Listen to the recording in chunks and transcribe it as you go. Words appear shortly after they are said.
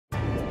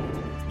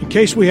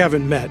case we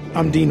haven't met,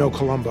 I'm Dino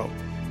Colombo.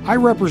 I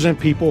represent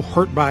people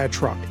hurt by a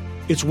truck.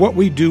 It's what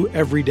we do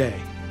every day.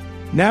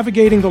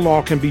 Navigating the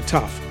law can be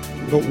tough,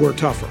 but we're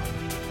tougher.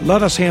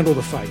 Let us handle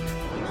the fight.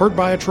 Hurt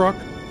by a truck?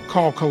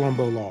 Call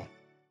Colombo Law.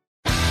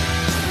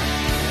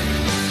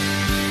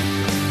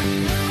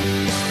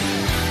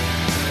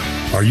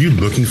 Are you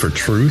looking for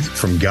truth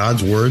from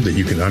God's Word that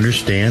you can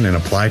understand and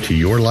apply to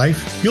your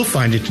life? You'll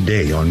find it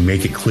today on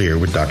Make It Clear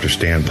with Dr.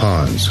 Stan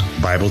Pons,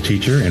 Bible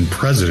teacher and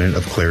president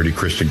of Clarity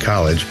Christian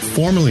College,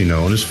 formerly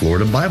known as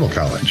Florida Bible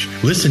College.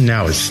 Listen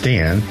now as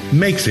Stan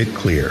makes it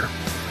clear.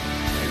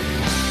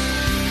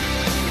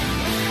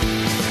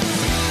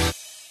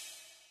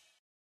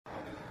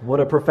 What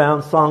a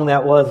profound song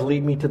that was,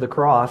 Lead Me to the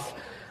Cross.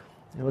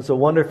 It was a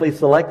wonderfully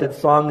selected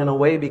song in a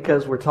way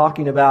because we're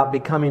talking about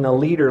becoming a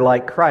leader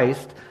like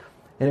Christ.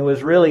 And it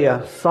was really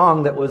a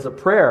song that was a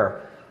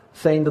prayer,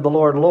 saying to the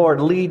Lord, Lord,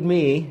 lead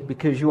me,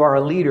 because you are a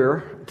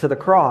leader, to the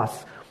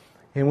cross.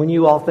 And when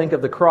you all think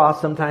of the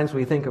cross, sometimes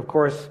we think, of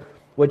course,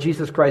 what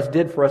Jesus Christ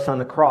did for us on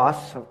the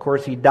cross. Of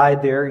course, He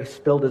died there, He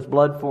spilled His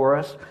blood for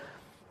us.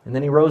 And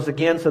then He rose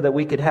again so that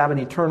we could have an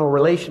eternal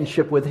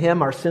relationship with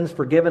Him, our sins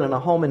forgiven, and a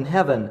home in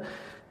heaven.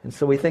 And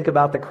so we think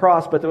about the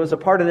cross, but there was a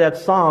part of that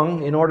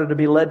song, in order to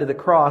be led to the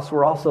cross,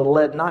 we're also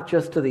led not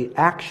just to the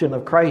action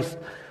of Christ,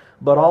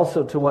 but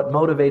also to what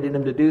motivated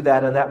Him to do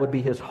that, and that would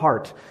be His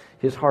heart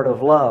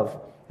of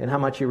love, and how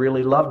much He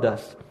really loved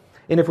us.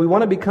 And if we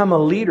want to become a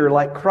leader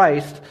like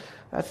Christ,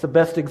 that's the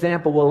best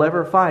example we'll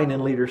ever find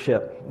in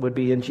leadership, would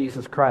be in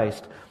Jesus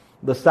Christ.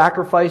 The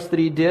sacrifice that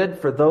He did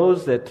for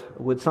those that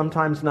would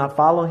sometimes not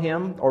follow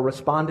Him or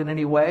respond in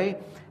any way,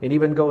 and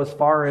even go as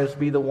far as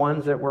be the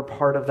ones that were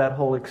part of that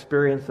whole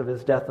experience of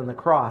His death on the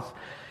cross.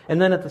 And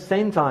then at the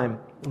same time,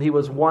 He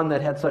was one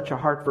that had such a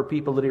heart for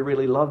people that He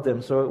really loved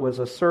them. So it was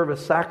a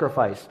service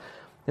sacrifice.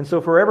 And so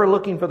if we're ever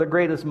looking for the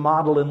greatest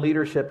model in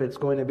leadership, it's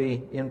going to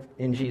be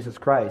in Jesus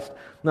Christ.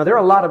 Now, there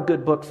are a lot of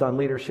good books on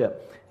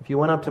leadership. If you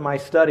went up to my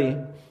study,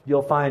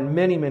 you'll find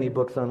many, many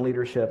books on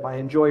leadership. I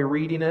enjoy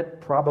reading it,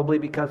 probably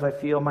because I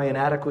feel my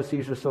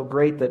inadequacies are so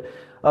great that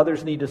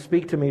others need to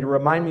speak to me to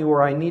remind me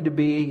where I need to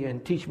be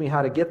and teach me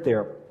how to get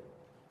there.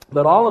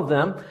 But all of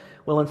them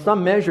will in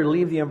some measure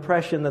leave the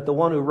impression that the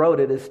one who wrote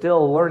it is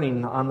still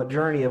learning on the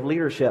journey of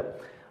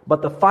leadership.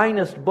 But the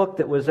finest book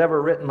that was ever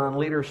written on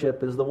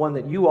leadership is the one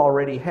that you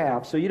already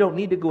have. So you don't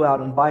need to go out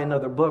and buy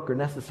another book or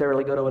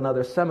necessarily go to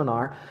another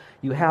seminar.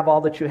 You have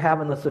all that you have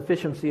in the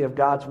sufficiency of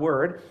God's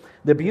Word.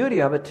 The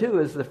beauty of it, too,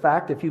 is the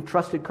fact if you've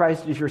trusted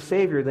Christ as your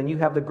Savior, then you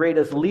have the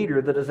greatest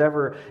leader that has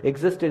ever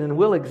existed and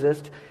will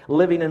exist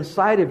living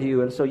inside of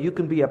you. And so you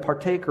can be a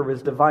partaker of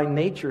His divine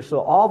nature. So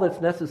all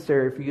that's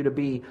necessary for you to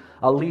be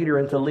a leader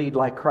and to lead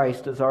like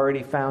Christ is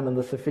already found in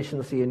the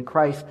sufficiency in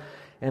Christ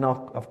and,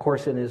 of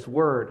course, in His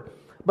Word.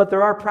 But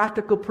there are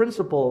practical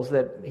principles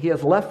that He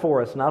has left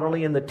for us, not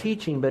only in the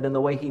teaching, but in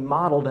the way He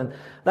modeled. And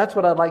that's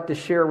what I'd like to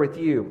share with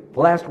you.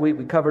 Last week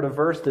we covered a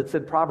verse that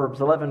said, Proverbs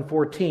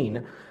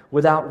 11:14,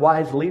 without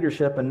wise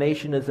leadership, a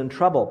nation is in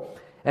trouble.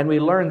 And we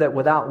learned that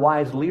without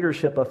wise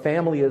leadership, a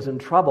family is in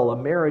trouble, a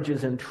marriage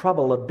is in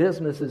trouble, a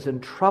business is in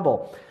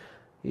trouble.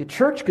 A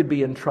church could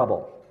be in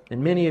trouble.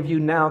 And many of you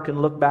now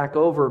can look back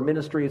over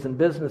ministries and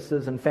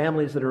businesses and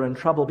families that are in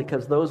trouble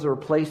because those that are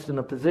placed in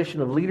a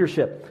position of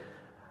leadership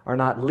are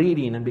not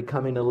leading and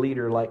becoming a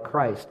leader like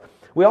Christ.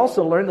 We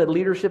also learned that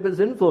leadership is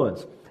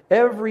influence.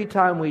 Every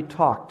time we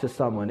talk to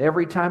someone,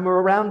 every time we're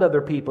around other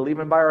people,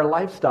 even by our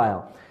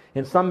lifestyle,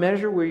 in some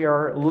measure we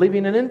are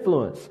living an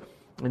influence.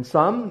 And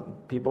some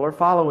people are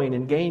following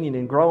and gaining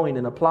and growing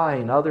and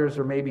applying. Others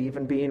are maybe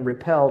even being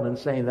repelled and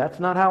saying,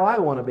 that's not how I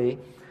want to be.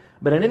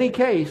 But in any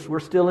case, we're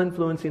still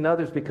influencing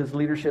others because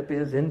leadership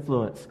is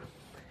influence.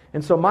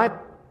 And so my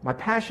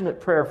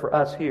passionate prayer for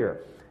us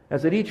here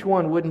is that each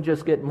one wouldn't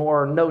just get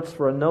more notes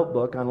for a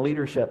notebook on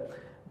leadership,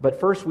 but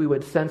first we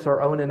would sense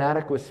our own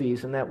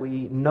inadequacies and that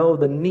we know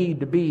the need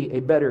to be a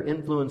better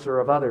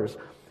influencer of others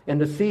and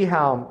to see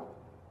how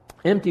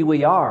empty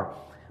we are,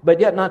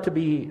 but yet not to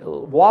be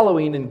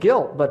wallowing in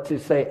guilt, but to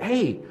say,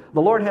 hey,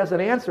 the Lord has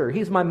an answer.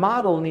 He's my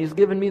model and He's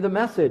given me the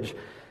message.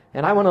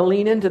 And I want to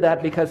lean into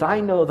that because I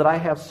know that I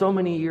have so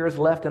many years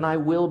left and I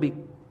will be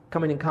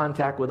coming in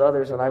contact with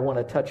others and I want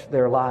to touch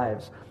their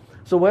lives.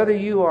 So whether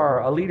you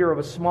are a leader of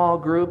a small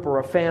group or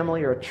a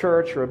family or a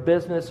church or a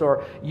business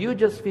or you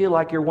just feel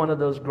like you're one of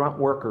those grunt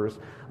workers,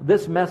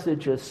 this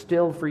message is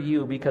still for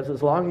you because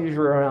as long as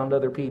you're around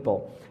other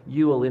people,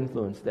 you will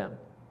influence them.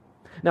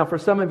 Now for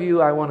some of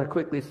you, I want to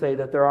quickly say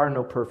that there are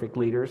no perfect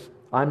leaders.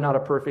 I'm not a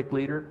perfect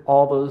leader.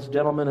 All those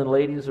gentlemen and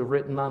ladies who've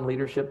written on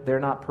leadership, they're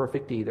not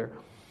perfect either.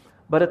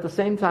 But at the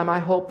same time, I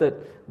hope that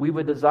we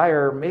would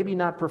desire maybe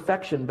not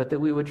perfection, but that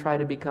we would try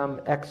to become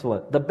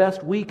excellent. The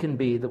best we can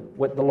be,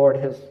 what the Lord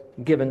has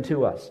given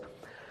to us.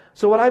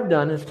 So what I've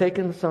done is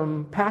taken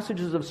some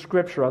passages of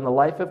Scripture on the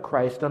life of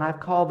Christ, and I've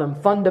called them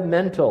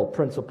fundamental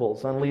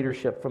principles on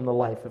leadership from the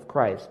life of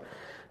Christ.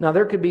 Now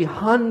there could be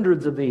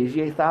hundreds of these,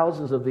 yea,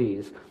 thousands of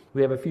these.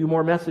 We have a few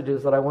more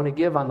messages that I want to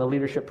give on the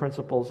leadership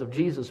principles of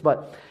Jesus,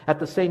 but at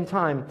the same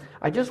time,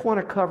 I just want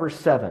to cover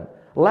 7.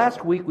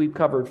 Last week we've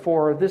covered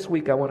 4. This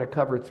week I want to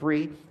cover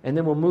 3, and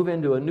then we'll move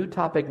into a new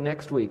topic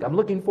next week. I'm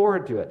looking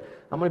forward to it.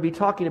 I'm going to be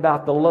talking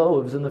about the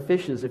loaves and the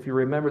fishes, if you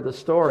remember the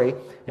story,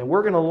 and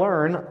we're going to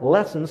learn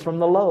lessons from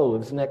the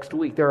loaves next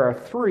week. There are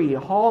 3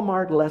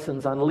 hallmark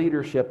lessons on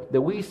leadership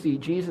that we see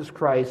Jesus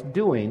Christ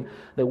doing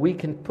that we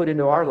can put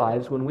into our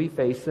lives when we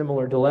face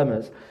similar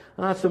dilemmas.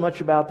 Not so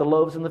much about the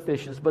loaves and the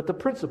fishes, but the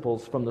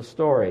principles from the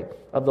story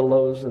of the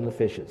loaves and the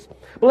fishes.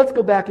 But let's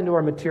go back into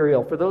our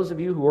material. For those of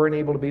you who weren't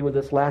able to be with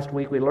us last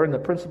week, we learned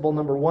that principle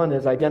number 1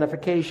 is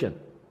identification.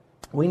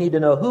 We need to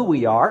know who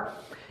we are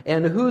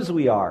and whose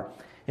we are.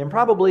 And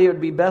probably it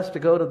would be best to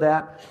go to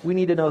that. We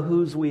need to know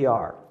whose we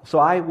are. So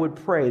I would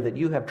pray that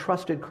you have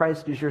trusted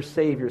Christ as your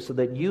Savior so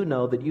that you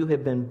know that you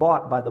have been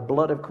bought by the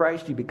blood of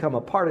Christ. You become a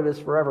part of His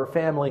forever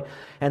family,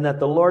 and that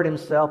the Lord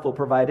Himself will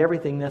provide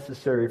everything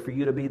necessary for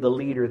you to be the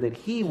leader that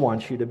He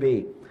wants you to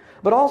be.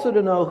 But also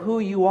to know who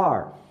you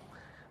are.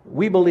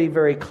 We believe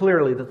very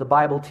clearly that the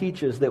Bible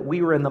teaches that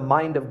we were in the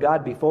mind of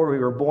God before we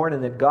were born,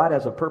 and that God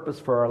has a purpose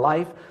for our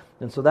life.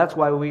 And so that's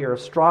why we are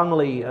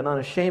strongly and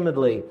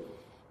unashamedly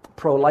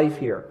pro-life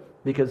here,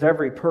 because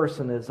every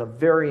person is a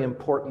very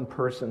important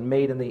person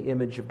made in the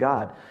image of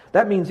God.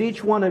 That means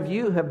each one of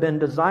you have been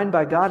designed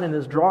by God in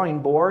His drawing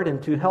board,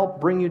 and to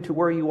help bring you to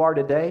where you are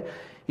today,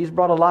 He's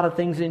brought a lot of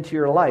things into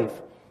your life.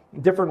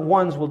 Different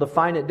ones will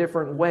define it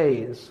different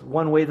ways.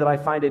 One way that I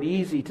find it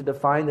easy to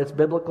define that's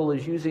biblical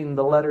is using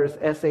the letters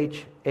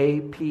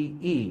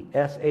S-H-A-P-E.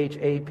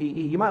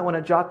 S-H-A-P-E. You might want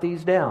to jot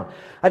these down.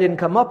 I didn't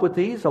come up with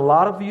these. A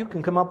lot of you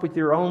can come up with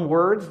your own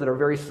words that are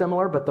very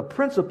similar, but the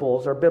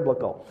principles are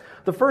biblical.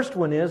 The first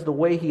one is the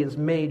way He has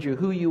made you,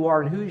 who you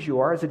are and whose you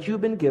are, is that you've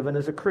been given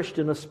as a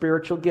Christian a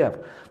spiritual gift.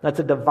 That's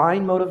a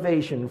divine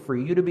motivation for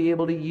you to be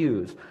able to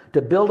use,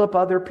 to build up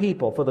other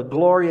people for the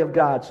glory of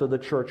God so the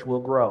church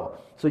will grow.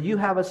 So you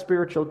have a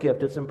spiritual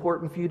gift. It's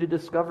important for you to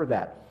discover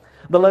that.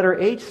 The letter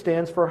H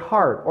stands for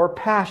heart or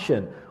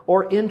passion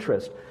or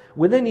interest.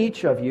 Within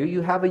each of you,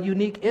 you have a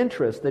unique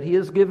interest that He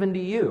has given to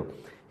you.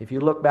 If you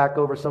look back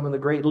over some of the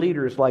great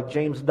leaders like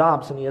James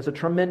Dobson, he has a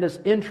tremendous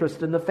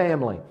interest in the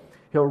family.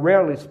 He'll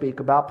rarely speak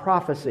about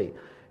prophecy.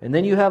 And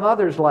then you have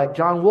others like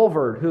John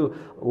Wolford, who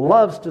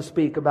loves to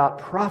speak about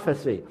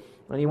prophecy,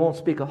 and he won't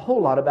speak a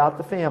whole lot about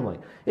the family.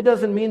 It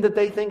doesn't mean that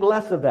they think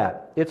less of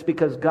that. It's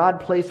because God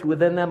placed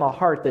within them a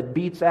heart that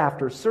beats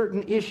after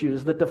certain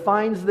issues that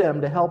defines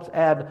them to help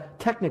add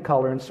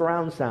technicolor and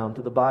surround sound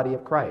to the body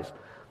of Christ.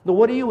 Now,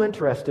 what are you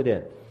interested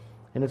in?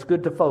 And it's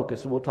good to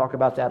focus, and we'll talk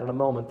about that in a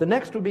moment. The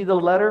next would be the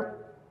letter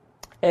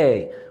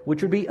A,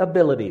 which would be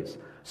abilities.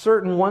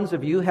 Certain ones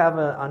of you have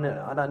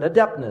an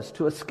adeptness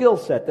to a skill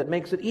set that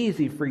makes it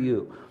easy for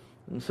you.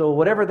 And so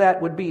whatever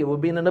that would be, it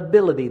would be an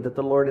ability that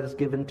the Lord has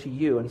given to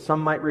you. And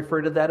some might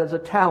refer to that as a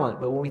talent.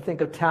 But when we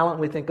think of talent,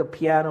 we think of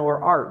piano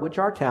or art, which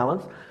are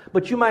talents.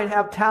 But you might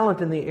have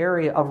talent in the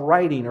area of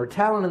writing, or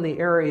talent in the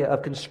area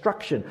of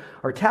construction,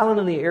 or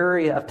talent in the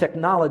area of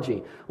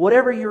technology.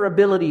 Whatever your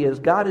ability is,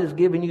 God has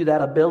given you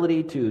that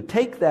ability to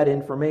take that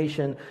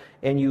information,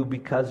 and you,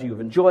 because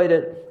you've enjoyed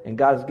it, and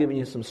God has given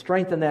you some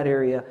strength in that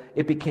area,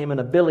 it became an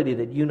ability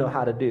that you know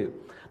how to do.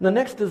 And the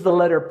next is the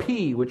letter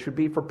P, which would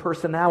be for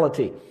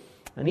personality.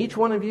 And each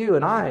one of you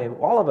and I,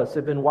 all of us,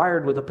 have been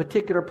wired with a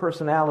particular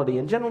personality,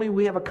 and generally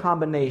we have a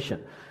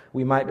combination.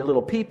 We might be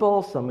little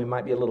people, some we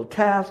might be a little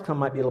task, some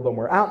might be a little bit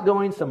more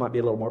outgoing, some might be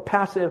a little more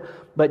passive,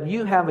 but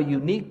you have a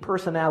unique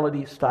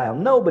personality style.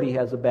 Nobody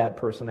has a bad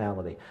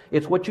personality.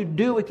 It's what you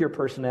do with your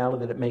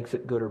personality that makes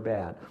it good or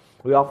bad.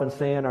 We often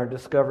say in our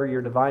Discover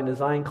Your Divine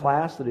Design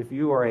class that if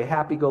you are a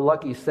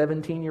happy-go-lucky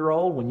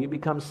 17-year-old, when you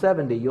become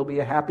 70, you'll be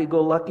a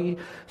happy-go-lucky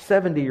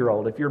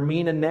 70-year-old. If you're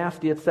mean and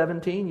nasty at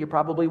 17, you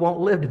probably won't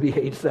live to be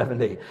age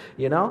 70.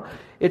 You know?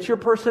 It's your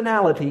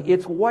personality.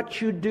 It's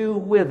what you do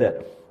with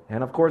it.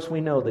 And of course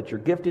we know that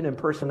your gifting and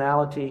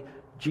personality,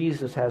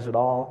 Jesus has it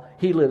all.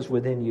 He lives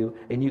within you,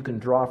 and you can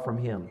draw from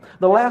Him.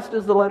 The last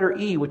is the letter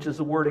E, which is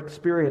the word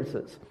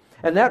experiences.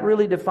 And that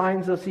really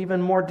defines us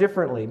even more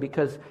differently,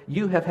 because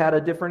you have had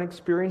a different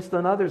experience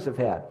than others have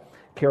had.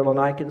 Carol and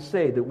I can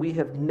say that we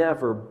have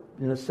never,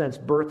 in a sense,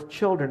 birthed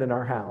children in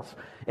our house.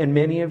 And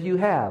many of you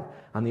have.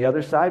 On the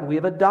other side, we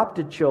have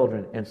adopted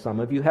children, and some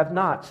of you have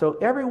not. So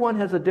everyone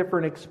has a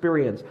different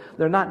experience.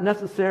 They're not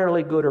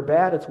necessarily good or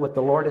bad. It's what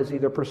the Lord has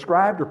either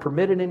prescribed or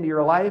permitted into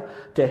your life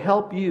to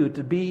help you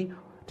to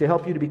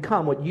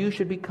become what you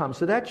should become.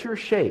 So that's your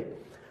shape.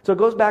 So it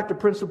goes back to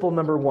principle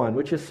number 1,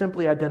 which is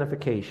simply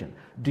identification.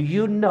 Do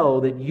you know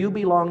that you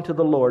belong to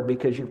the Lord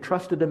because you've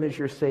trusted Him as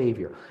your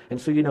Savior? And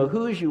so you know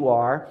whose you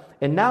are,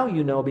 and now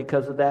you know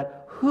because of that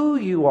who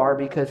you are,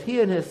 because He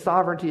in His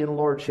sovereignty and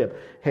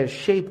lordship has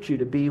shaped you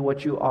to be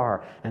what you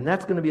are. And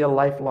that's going to be a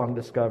lifelong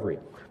discovery.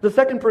 The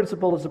second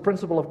principle is the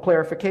principle of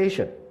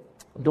clarification.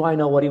 Do I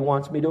know what He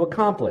wants me to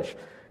accomplish?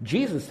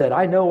 Jesus said,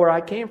 I know where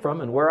I came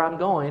from and where I'm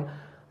going.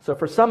 So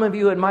for some of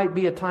you, it might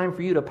be a time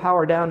for you to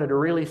power down and to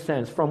really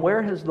sense, from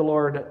where has the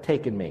Lord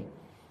taken me?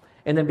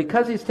 And then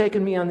because He's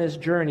taken me on this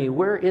journey,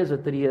 where is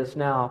it that He is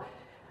now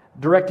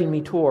directing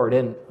me toward?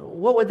 And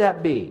what would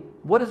that be?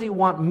 What does He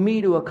want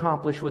me to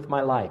accomplish with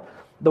my life?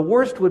 The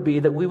worst would be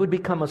that we would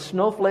become a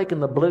snowflake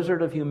in the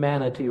blizzard of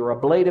humanity or a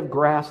blade of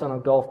grass on a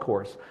golf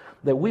course.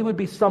 That we would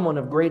be someone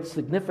of great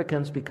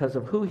significance because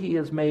of who He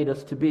has made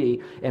us to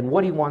be and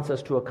what He wants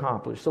us to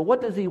accomplish. So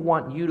what does He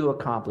want you to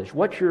accomplish?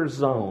 What's your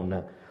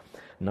zone?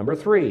 Number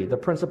 3, the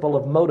principle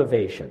of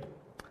motivation.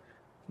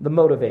 The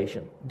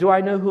motivation. Do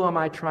I know who am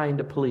I trying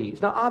to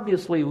please? Now,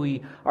 obviously,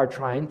 we are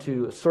trying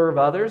to serve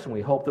others, and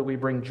we hope that we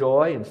bring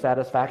joy and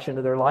satisfaction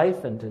to their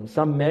life, and in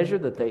some measure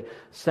that they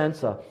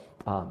sense a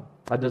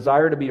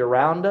desire to be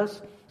around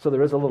us. So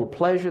there is a little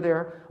pleasure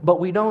there. But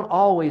we don't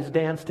always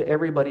dance to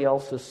everybody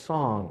else's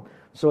song.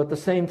 So at the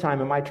same time,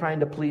 am I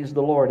trying to please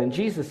the Lord? And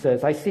Jesus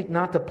says, I seek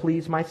not to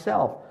please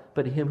myself,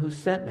 but Him who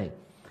sent me.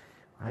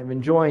 I'm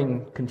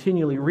enjoying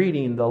continually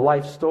reading the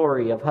life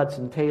story of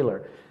Hudson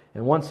Taylor.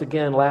 And once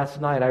again,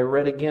 last night, I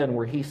read again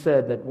where he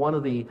said that one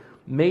of the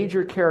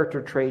major character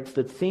traits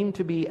that seemed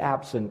to be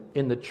absent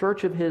in the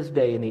church of his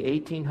day in the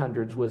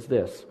 1800s was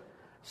this: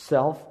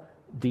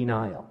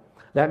 self-denial.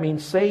 That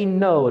means saying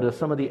no to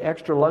some of the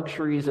extra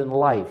luxuries in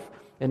life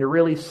and to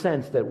really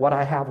sense that what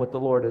I have with the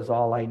Lord is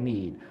all I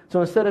need. So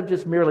instead of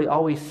just merely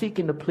always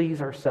seeking to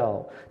please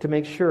ourselves, to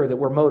make sure that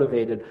we're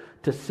motivated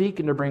to seek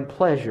and to bring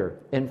pleasure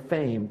and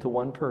fame to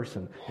one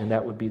person, and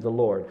that would be the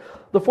Lord.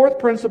 The 4th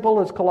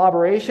principle is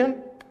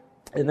collaboration,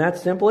 and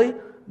that's simply,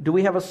 do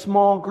we have a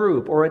small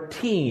group or a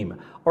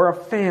team or a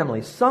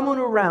family, someone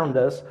around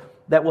us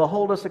that will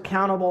hold us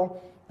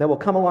accountable, that will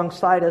come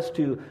alongside us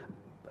to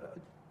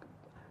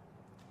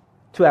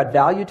add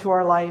value to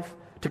our life,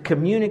 to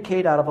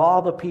communicate out of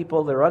all the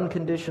people their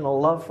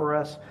unconditional love for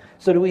us?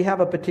 So do we have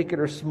a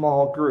particular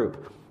small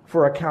group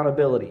for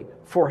accountability,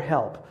 for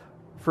help,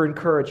 for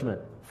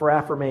encouragement, for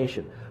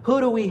affirmation?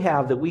 Who do we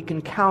have that we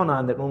can count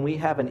on that when we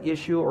have an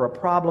issue or a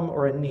problem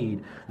or a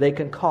need, they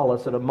can call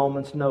us at a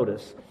moment's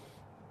notice?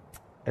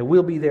 And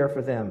we'll be there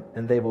for them,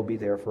 and they will be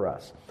there for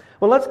us.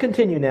 Well, let's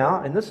continue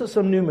now, and this is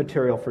some new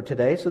material for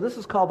today. So this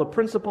is called the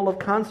principle of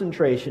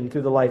concentration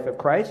through the life of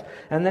Christ,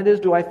 and that is,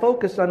 do I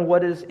focus on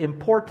what is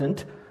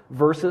important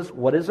versus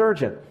what is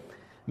urgent?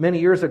 Many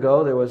years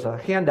ago, there was a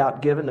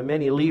handout given to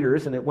many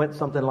leaders, and it went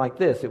something like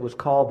this. It was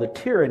called The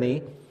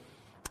Tyranny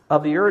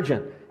of the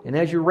Urgent. And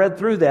as you read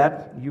through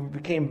that, you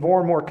became more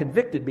and more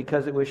convicted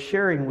because it was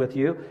sharing with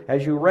you,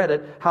 as you read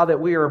it, how that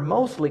we are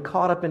mostly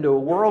caught up into a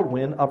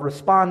whirlwind of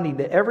responding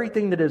to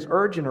everything that is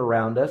urgent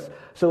around us.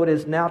 So it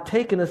has now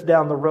taken us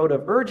down the road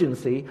of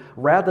urgency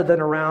rather than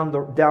down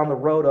the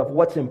road of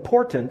what's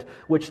important,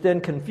 which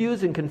then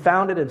confused and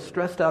confounded and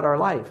stressed out our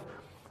life.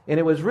 And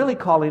it was really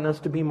calling us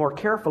to be more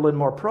careful and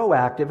more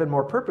proactive and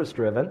more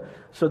purpose-driven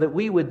so that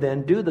we would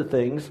then do the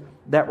things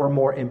that were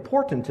more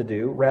important to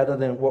do rather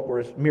than what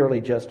was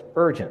merely just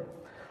urgent.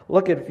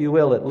 Look, if you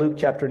will, at Luke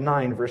chapter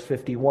 9, verse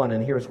 51,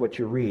 and here's what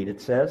you read.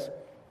 It says,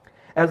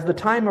 "As the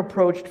time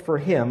approached for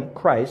Him,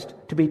 Christ,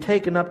 to be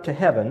taken up to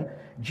heaven,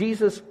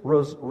 Jesus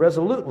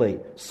resolutely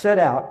set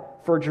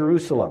out for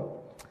Jerusalem."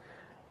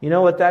 You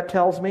know what that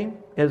tells me?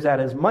 Is that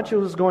as much as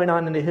was going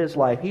on into His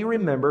life, He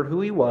remembered who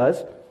He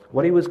was,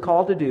 what He was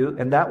called to do,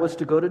 and that was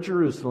to go to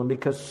Jerusalem,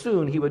 because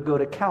soon He would go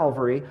to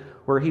Calvary,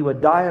 where He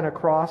would die on a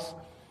cross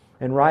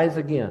and rise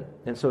again.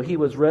 And so He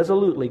was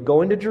resolutely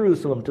going to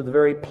Jerusalem, to the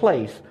very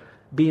place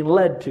being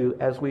led to,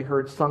 as we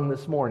heard sung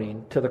this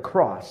morning, to the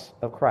cross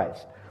of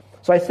Christ.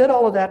 So I said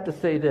all of that to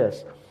say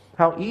this: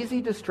 how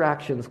easy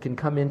distractions can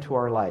come into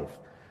our life.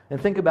 And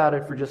think about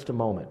it for just a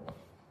moment.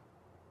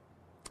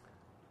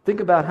 Think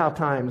about how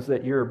times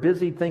that you're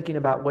busy thinking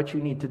about what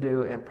you need to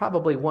do, and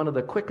probably one of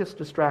the quickest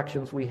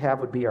distractions we have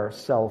would be our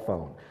cell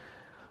phone.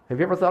 Have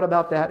you ever thought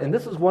about that? And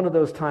this is one of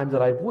those times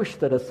that I wish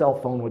that a cell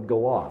phone would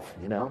go off,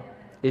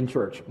 in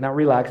church. Now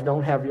relax,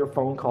 don't have your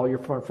phone call your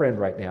friend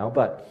right now,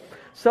 but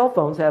cell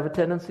phones have a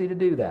tendency to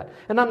do that.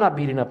 And I'm not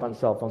beating up on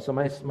cell phones, so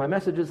my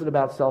message isn't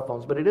about cell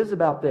phones, but it is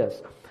about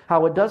this: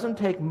 how it doesn't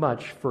take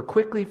much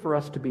for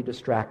us to be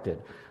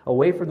distracted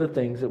away from the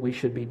things that we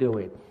should be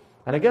doing.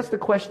 And I guess the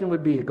question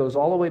would be, it goes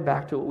all the way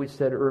back to what we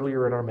said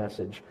earlier in our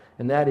message,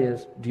 and that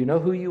is, do you know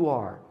who you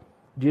are?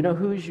 Do you know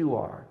whose you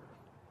are?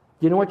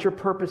 Do you know what your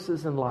purpose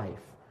is in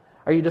life?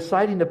 Are you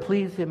deciding to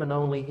please Him and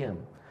only Him?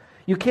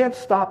 You can't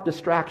stop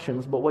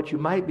distractions, but what you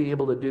might be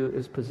able to do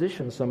is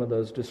position some of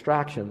those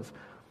distractions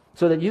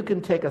so that you can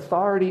take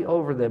authority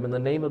over them in the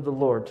name of the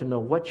Lord to know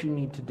what you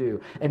need to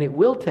do. And it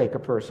will take a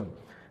person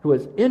who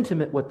is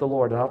intimate with the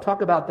Lord. And I'll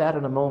talk about that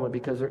in a moment,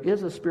 because there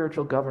is a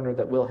spiritual governor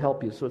that will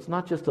help you. So it's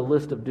not just a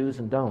list of do's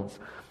and don'ts.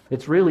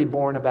 It's really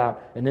born about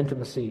an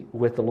intimacy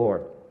with the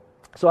Lord.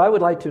 So I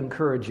would like to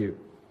encourage you,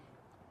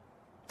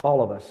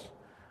 all of us,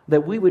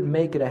 that we would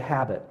make it a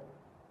habit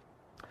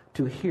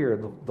to hear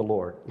the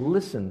Lord,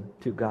 listen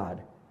to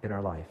God in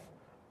our life.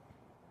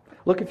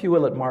 Look, if you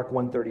will, at Mark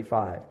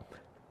 1:35.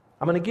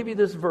 I'm going to give you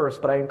this verse,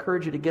 but I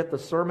encourage you to get the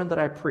sermon that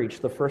I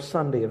preached the first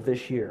Sunday of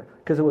this year,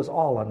 because it was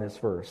all on this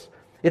verse.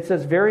 It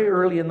says, "Very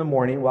early in the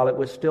morning, while it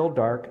was still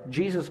dark,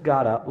 Jesus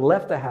got up,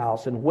 left the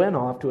house, and went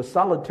off to a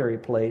solitary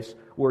place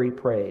where He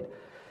prayed."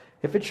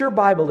 If it's your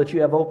Bible that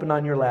you have open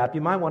on your lap,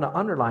 you might want to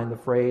underline the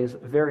phrase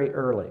 "very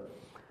early."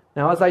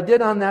 Now, as I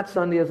did on that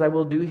Sunday, as I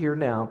will do here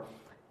now,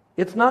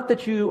 It's not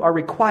that you are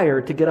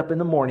required to get up in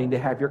the morning to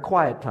have your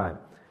quiet time.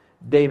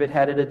 David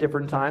had it at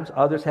different times.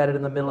 Others had it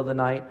in the middle of the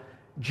night.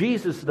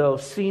 Jesus, though,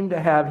 seemed to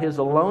have his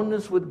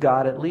aloneness with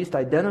God at least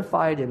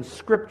identified in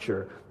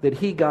Scripture that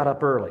he got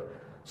up early.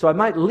 So I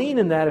might lean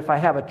in that if I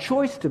have a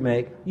choice to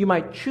make. You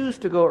might choose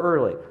to go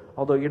early,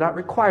 although you're not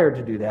required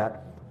to do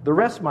that. The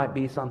rest might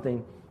be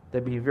something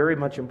that'd be very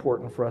much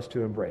important for us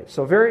to embrace.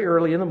 So very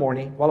early in the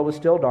morning, while it was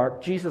still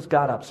dark, Jesus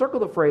got up. Circle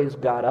the phrase,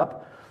 got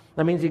up.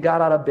 That means he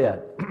got out of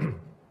bed.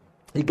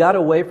 He got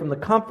away from the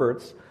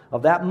comforts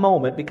of that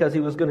moment because he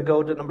was going to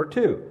go to number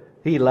 2.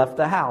 He left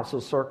the house, so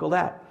circle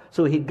that.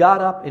 So he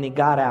got up and he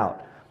got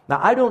out. Now,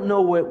 I don't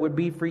know what it would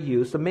be for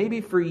you, so maybe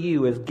for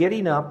you is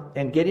getting up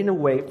and getting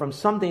away from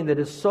something that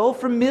is so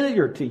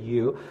familiar to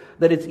you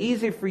that it's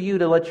easy for you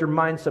to let your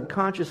mind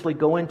subconsciously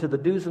go into the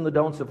do's and the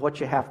don'ts of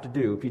what you have to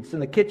do. If it's in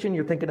the kitchen,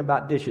 you're thinking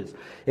about dishes.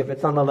 If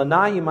it's on the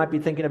lanai, you might be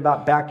thinking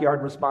about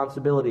backyard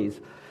responsibilities.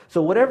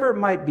 So whatever it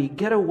might be,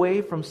 get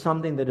away from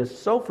something that is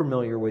so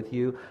familiar with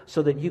you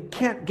so that you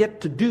can't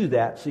get to do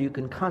that so you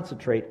can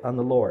concentrate on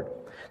the Lord.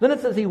 Then it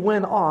says he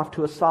went off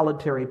to a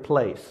solitary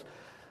place.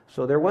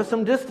 So there was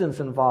some distance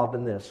involved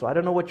in this. So I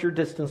don't know what your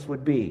distance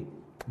would be,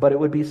 but it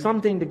would be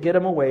something to get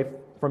him away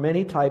from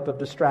any type of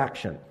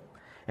distraction.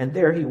 And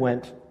there he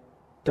went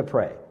to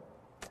pray.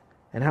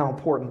 And how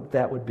important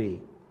that would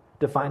be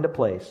to find a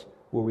place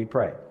where we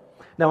pray.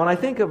 Now, when I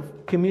think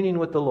of communing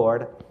with the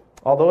Lord,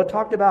 although it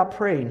talked about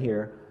praying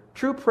here,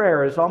 true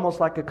prayer is almost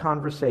like a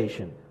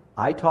conversation.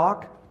 I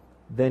talk,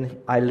 then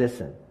I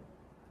listen.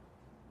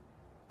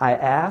 I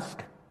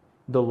ask,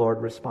 the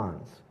Lord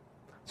responds.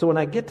 So when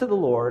I get to the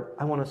Lord,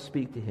 I want to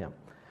speak to him.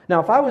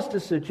 Now, if I was to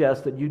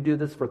suggest that you do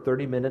this for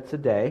 30 minutes a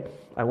day,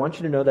 I want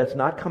you to know that's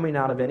not coming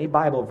out of any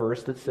Bible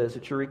verse that says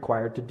that you're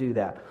required to do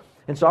that.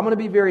 And so I'm going to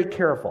be very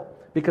careful,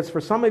 because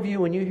for some of you,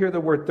 when you hear the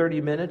word 30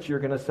 minutes, you're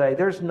going to say,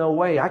 there's no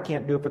way, I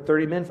can't do it for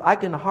 30 minutes. I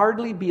can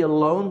hardly be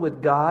alone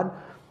with God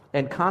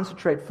and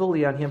concentrate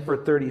fully on him for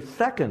 30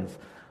 seconds,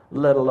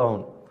 let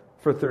alone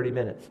for 30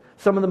 minutes.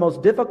 Some of the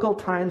most difficult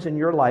times in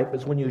your life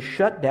is when you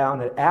shut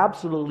down and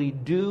absolutely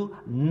do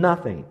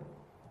nothing.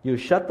 You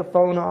shut the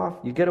phone off,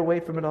 you get away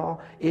from it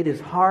all. It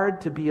is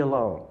hard to be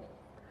alone.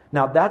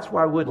 Now, that's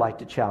where I would like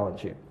to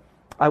challenge you.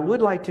 I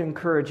would like to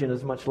encourage you in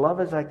as much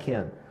love as I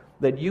can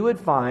that you would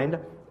find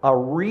a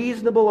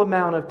reasonable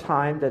amount of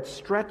time that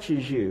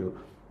stretches you,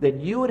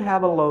 that you would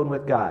have alone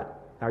with God.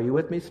 Are you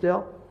with me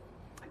still?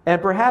 And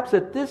perhaps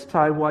at this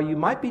time, while you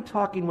might be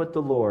talking with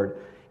the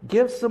Lord,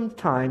 give some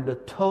time to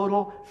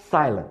total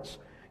silence.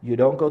 You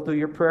don't go through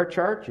your prayer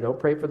chart. You don't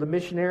pray for the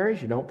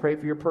missionaries. You don't pray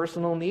for your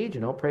personal needs.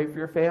 You don't pray for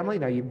your family.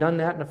 Now, you've done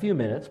that in a few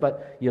minutes,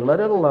 but you let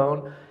it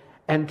alone.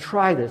 And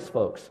try this,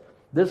 folks.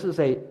 This is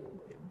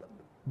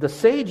the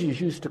sages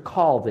used to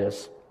call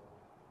this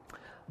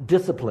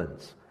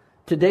disciplines.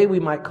 Today we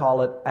might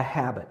call it a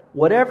habit.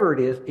 Whatever it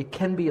is, it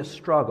can be a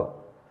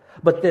struggle.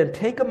 But then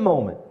take a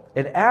moment,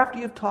 and after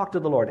you've talked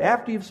to the Lord,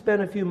 after you've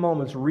spent a few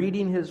moments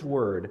reading his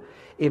word,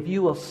 if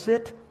you will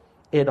sit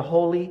in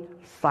holy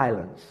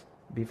silence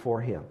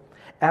before him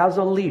as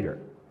a leader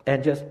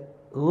and just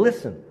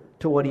listen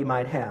to what he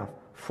might have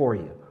for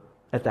you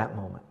at that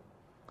moment.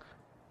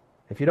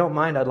 If you don't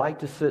mind, I'd like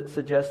to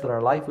suggest that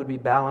our life would be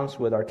balanced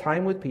with our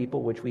time with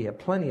people, which we have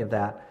plenty of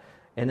that,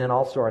 and then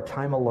also our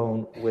time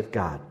alone with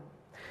God.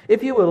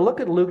 If you will, look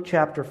at Luke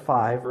chapter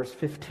 5, verse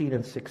 15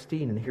 and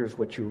 16, and here's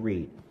what you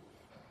read.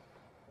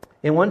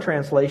 In one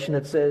translation,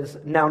 it says,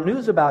 "Now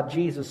news about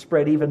Jesus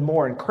spread even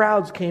more, and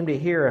crowds came to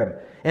hear him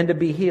and to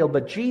be healed.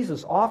 But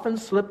Jesus often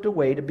slipped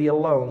away to be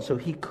alone so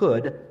he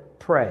could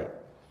pray."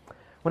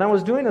 When I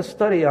was doing a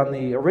study on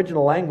the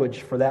original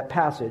language for that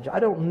passage, I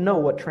don't know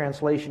what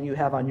translation you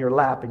have on your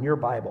lap in your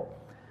Bible,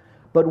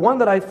 but one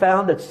that I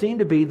found that seemed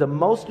to be the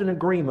most in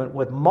agreement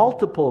with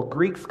multiple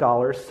Greek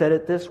scholars said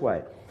it this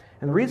way.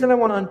 And the reason I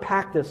want to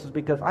unpack this is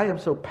because I am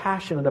so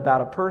passionate about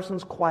a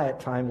person's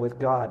quiet time with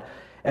God,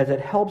 as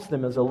it helps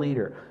them as a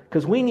leader.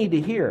 Because we need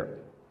to hear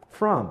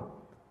from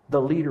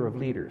the leader of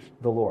leaders,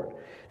 the Lord.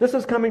 This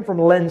is coming from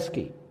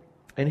Lenski.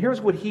 And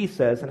here's what he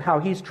says and how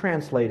he's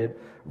translated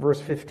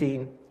verse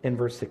 15 and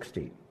verse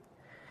 16.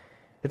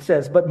 It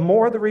says, "But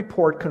more the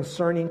report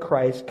concerning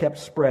Christ kept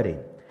spreading,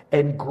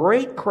 and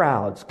great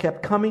crowds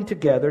kept coming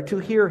together to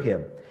hear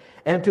him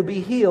and to be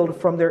healed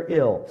from their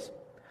ills.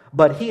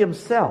 But he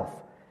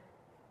himself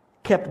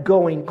kept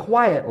going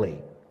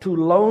quietly to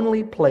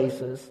lonely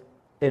places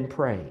and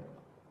praying."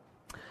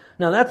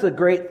 Now, that's a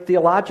great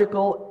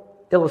theological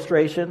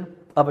illustration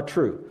of a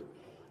truth.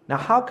 Now,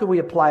 how can we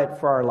apply it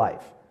for our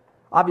life?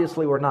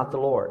 Obviously, we're not the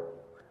Lord.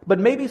 But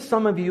maybe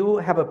some of you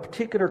have a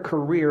particular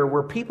career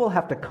where people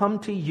have to come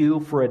to you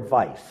for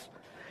advice.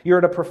 You're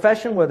in a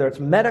profession, whether it's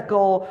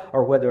medical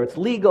or whether it's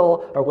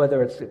legal or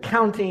whether it's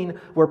accounting,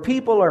 where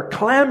people are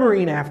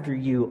clamoring after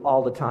you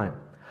all the time.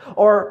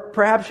 Or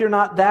perhaps you're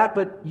not that,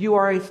 but you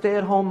are a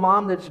stay-at-home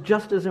mom that's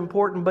just as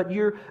important, but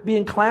you're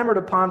being clamored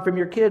upon from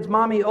your kids.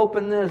 "Mommy,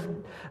 open this.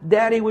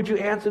 Daddy, would you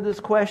answer this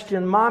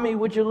question? Mommy,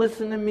 would you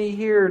listen to me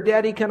here?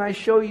 Daddy, can I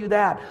show you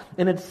that?"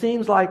 And it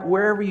seems like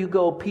wherever you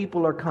go,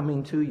 people are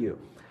coming to you.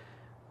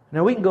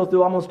 Now, we can go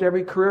through almost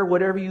every career,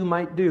 whatever you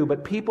might do,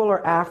 but people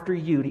are after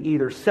you to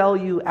either sell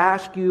you,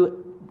 ask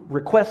you,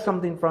 request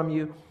something from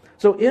you.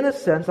 So in a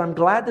sense, I'm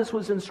glad this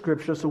was in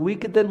Scripture so we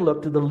could then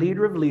look to the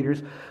leader of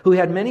leaders who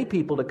had many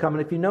people to come.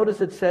 And if you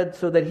notice, it said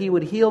so that he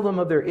would heal them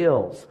of their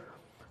ills.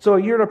 So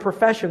you're in a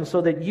profession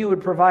so that you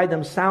would provide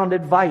them sound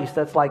advice.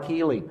 That's like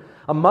healing.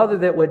 A mother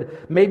that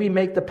would maybe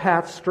make the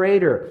path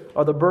straighter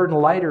or the burden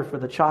lighter for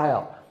the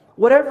child.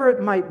 Whatever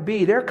it might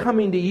be, they're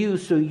coming to you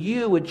so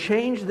you would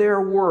change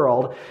their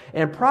world.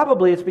 And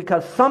probably it's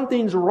because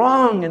something's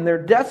wrong and they're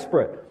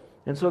desperate.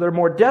 And so they're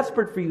more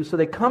desperate for you. So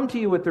they come to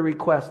you with the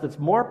request that's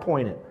more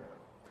pointed.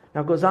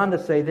 Now it goes on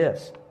to say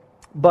this.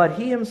 But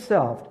he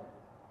himself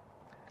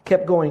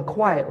kept going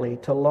quietly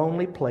to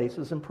lonely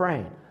places and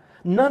praying.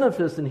 None of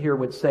us in here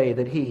would say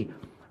that he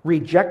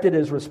rejected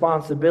his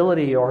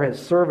responsibility or his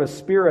service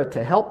spirit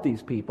to help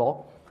these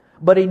people.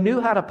 But he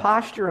knew how to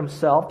posture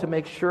himself to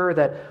make sure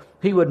that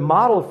he would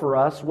model for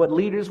us what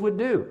leaders would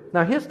do.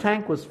 Now his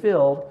tank was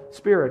filled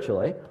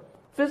spiritually.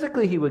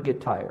 Physically he would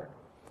get tired.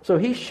 So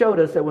he showed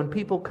us that when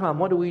people come,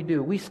 what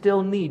do? We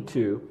still need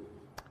to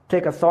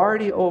take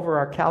authority over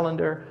our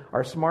calendar,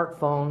 our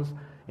smartphones,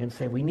 and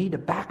say we need to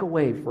back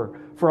away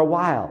for a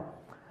while.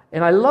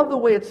 And I love the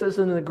way it says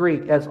in the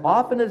Greek, as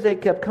often as they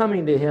kept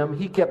coming to him,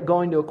 he kept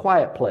going to a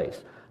quiet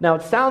place. Now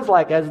it sounds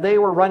like as they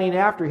were running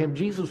after him,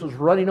 Jesus was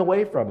running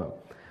away from him.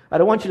 I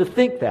don't want you to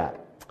think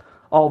that.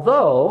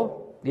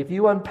 Although, if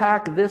you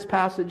unpack this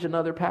passage and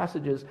other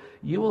passages,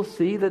 you will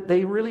see that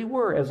they really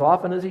were. As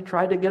often as he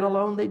tried to get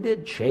alone, they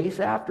did chase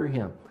after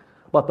him.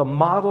 But the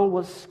model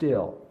was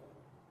still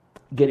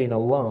getting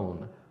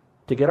alone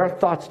to get our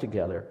thoughts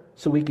together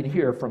so we can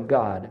hear from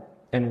God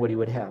and what he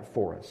would have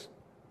for us.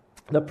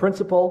 The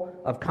principle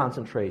of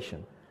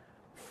concentration.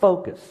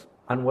 Focus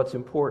on what's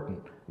important,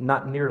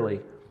 not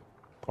nearly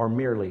or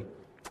merely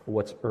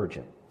what's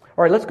urgent.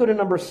 All right, let's go to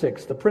number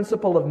 6, the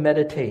principle of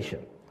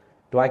meditation.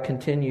 Do I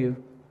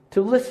continue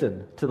to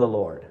listen to the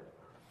Lord?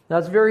 Now,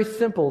 it's very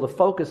simple to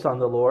focus on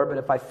the Lord, but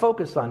if I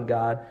focus on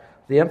God,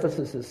 the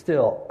emphasis is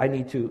still, I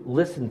need to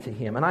listen to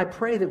him. And I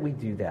pray that we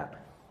do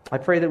that. I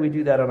pray that we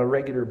do that on a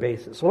regular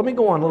basis. So let me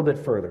go on a little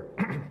bit further.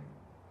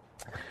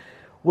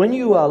 When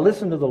you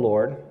listen to the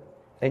Lord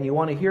and you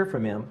want to hear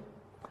from him,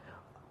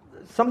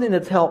 something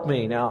that's helped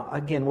me. Now,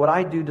 again, what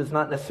I do does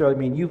not necessarily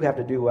mean you have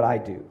to do what I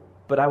do,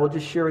 but I will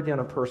just share with you on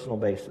a personal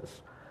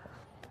basis.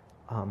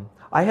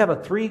 I have a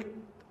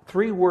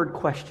three-word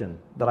question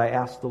that I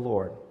ask the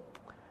Lord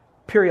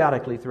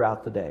periodically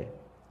throughout the day.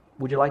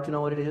 Would you like to know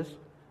what it is?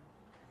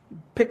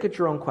 Pick at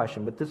your own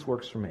question, but this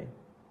works for me.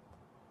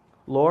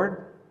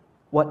 Lord,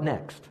 what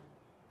next?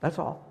 That's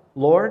all.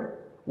 Lord,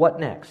 what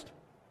next?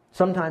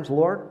 Sometimes,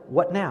 Lord,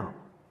 what now?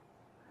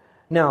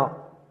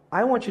 Now,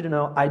 I want you to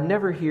know I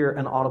never hear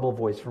an audible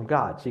voice from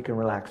God, so you can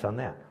relax on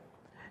that.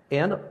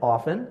 And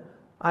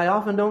I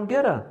often don't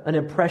get an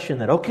impression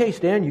that, okay,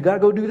 Stan, you got to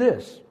go do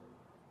this.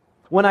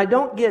 When I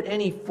don't get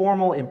any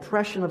formal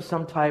impression of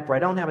some type, or I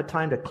don't have a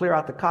time to clear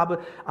out the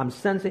cobweb, I'm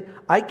sensing,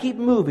 I keep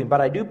moving,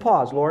 but I do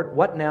pause. Lord,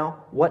 what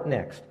now? What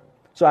next?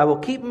 So I will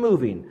keep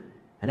moving,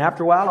 and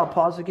after a while I'll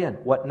pause again.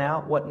 What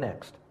now? What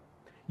next?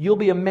 You'll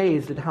be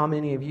amazed at how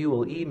many of you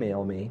will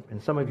email me,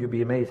 and some of you will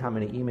be amazed how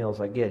many emails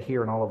I get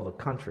here and all over the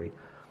country,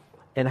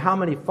 and how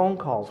many phone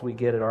calls we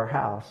get at our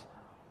house.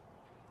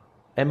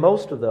 And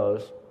most of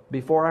those,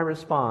 before I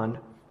respond,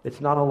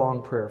 it's not a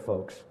long prayer,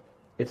 folks.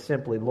 It's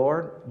simply,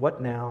 Lord,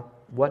 what now?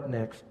 What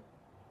next?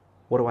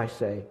 What do I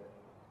say?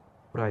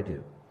 What do I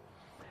do?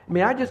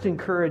 May I just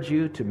encourage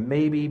you to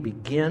maybe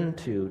begin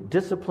to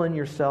discipline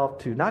yourself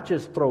to not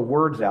just throw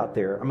words out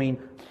there.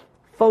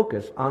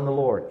 Focus on the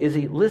Lord. Is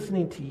he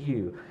listening to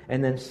you?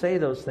 And then say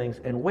those things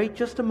and wait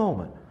just a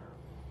moment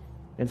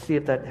and see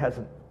if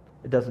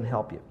it doesn't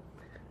help you.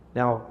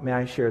 Now, may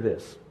I share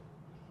this?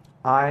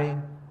 I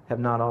have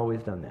not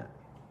always done that.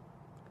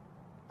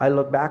 I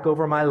look back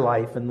over my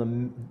life, and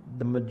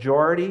the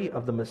majority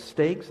of the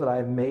mistakes that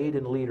I've made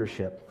in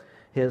leadership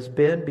has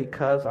been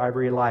because I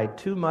relied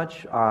too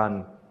much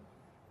on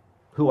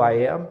who I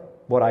am,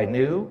 what I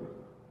knew,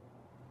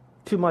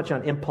 too much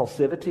on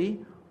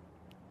impulsivity,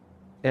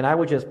 and I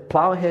would just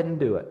plow ahead and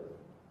do it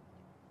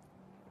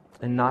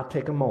and not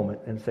take a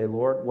moment and say,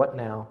 Lord, what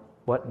now?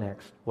 What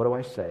next? What do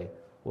I say?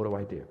 What do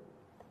I do?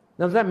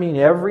 Now, does that mean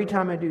every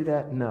time I do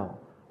that? No.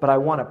 But I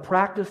want to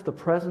practice the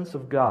presence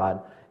of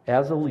God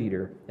as a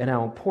leader and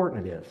how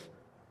important it is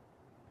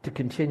to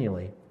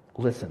continually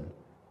listen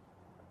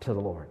to the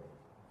Lord.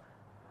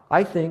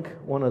 I think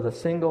one of the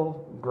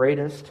single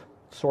greatest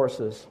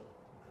sources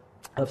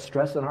of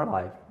stress in our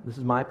life, this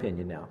is my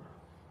opinion now,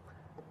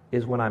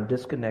 is when I'm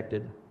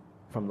disconnected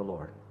from the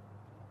Lord.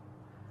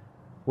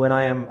 When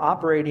I am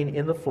operating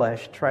in the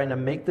flesh, trying to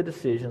make the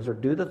decisions or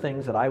do the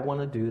things that I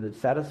want to do that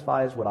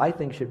satisfies what I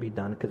think should be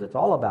done because it's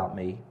all about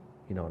me,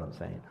 you know what I'm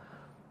saying,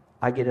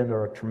 I get into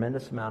a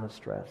tremendous amount of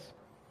stress.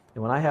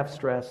 And when I have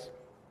stress,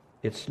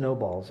 it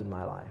snowballs in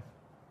my life.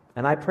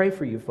 And I pray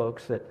for you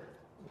folks that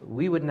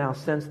we would now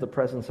sense the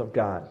presence of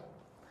God.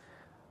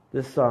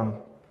 This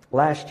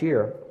last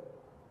year,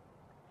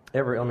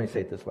 let me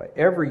say it this way.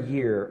 Every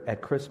year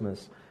at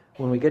Christmas,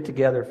 when we get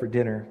together for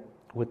dinner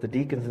with the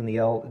deacons and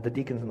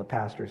the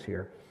pastors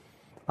here,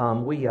 I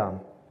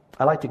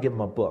like to give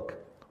them a book.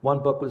 One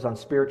book was on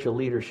spiritual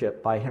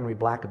leadership by Henry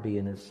Blackaby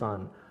and his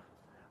son.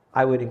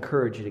 I would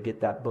encourage you to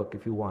get that book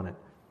if you want it.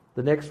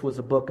 The next was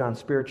a book on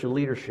spiritual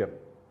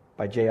leadership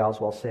by J.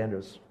 Oswald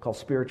Sanders called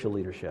Spiritual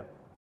Leadership.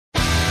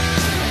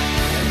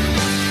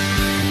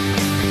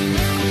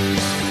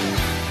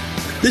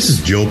 This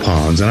is Joe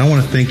Pons, and I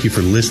want to thank you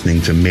for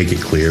listening to Make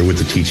It Clear with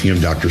the teaching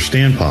of Dr.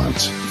 Stan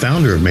Pons,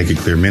 founder of Make It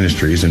Clear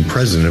Ministries and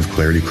president of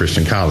Clarity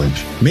Christian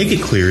College. Make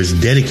It Clear is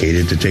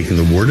dedicated to taking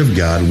the Word of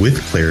God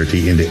with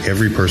clarity into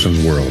every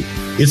person's world.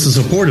 It's the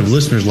support of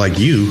listeners like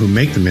you who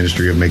make the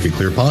ministry of Make It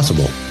Clear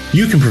possible.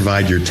 You can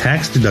provide your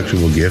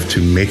tax-deductible gift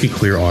to Make It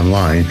Clear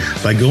online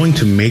by going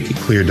to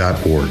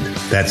makeitclear.org.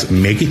 That's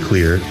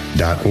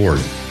makeitclear.org.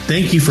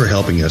 Thank you for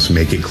helping us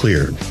make it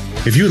clear.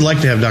 If you would like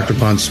to have Dr.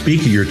 Pons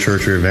speak at your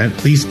church or event,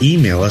 please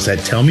email us at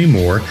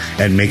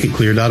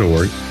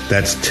tellmemore@makeitclear.org.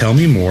 That's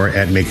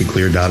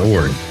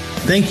tellmemore@makeitclear.org.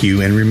 Thank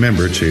you, and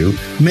remember to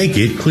make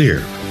it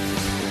clear.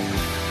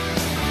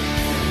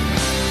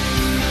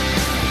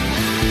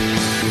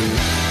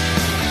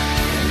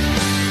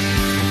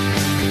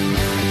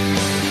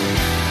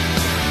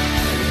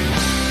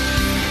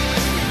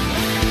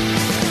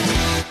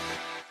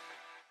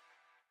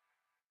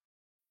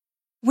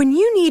 When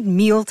you need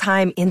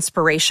mealtime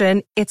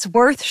inspiration, it's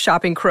worth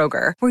shopping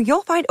Kroger, where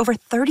you'll find over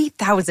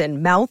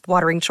 30,000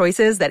 mouth-watering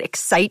choices that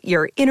excite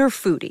your inner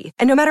foodie.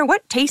 And no matter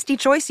what tasty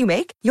choice you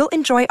make, you'll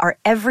enjoy our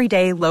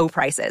everyday low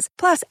prices,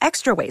 plus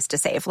extra ways to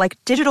save, like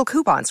digital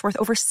coupons worth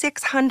over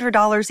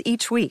 $600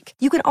 each week.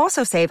 You can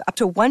also save up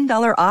to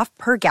 $1 off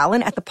per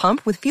gallon at the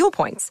pump with fuel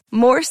points.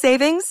 More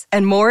savings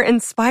and more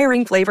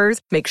inspiring flavors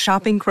make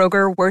shopping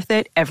Kroger worth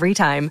it every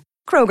time.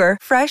 Kroger,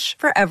 fresh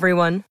for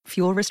everyone.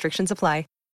 Fuel restrictions apply.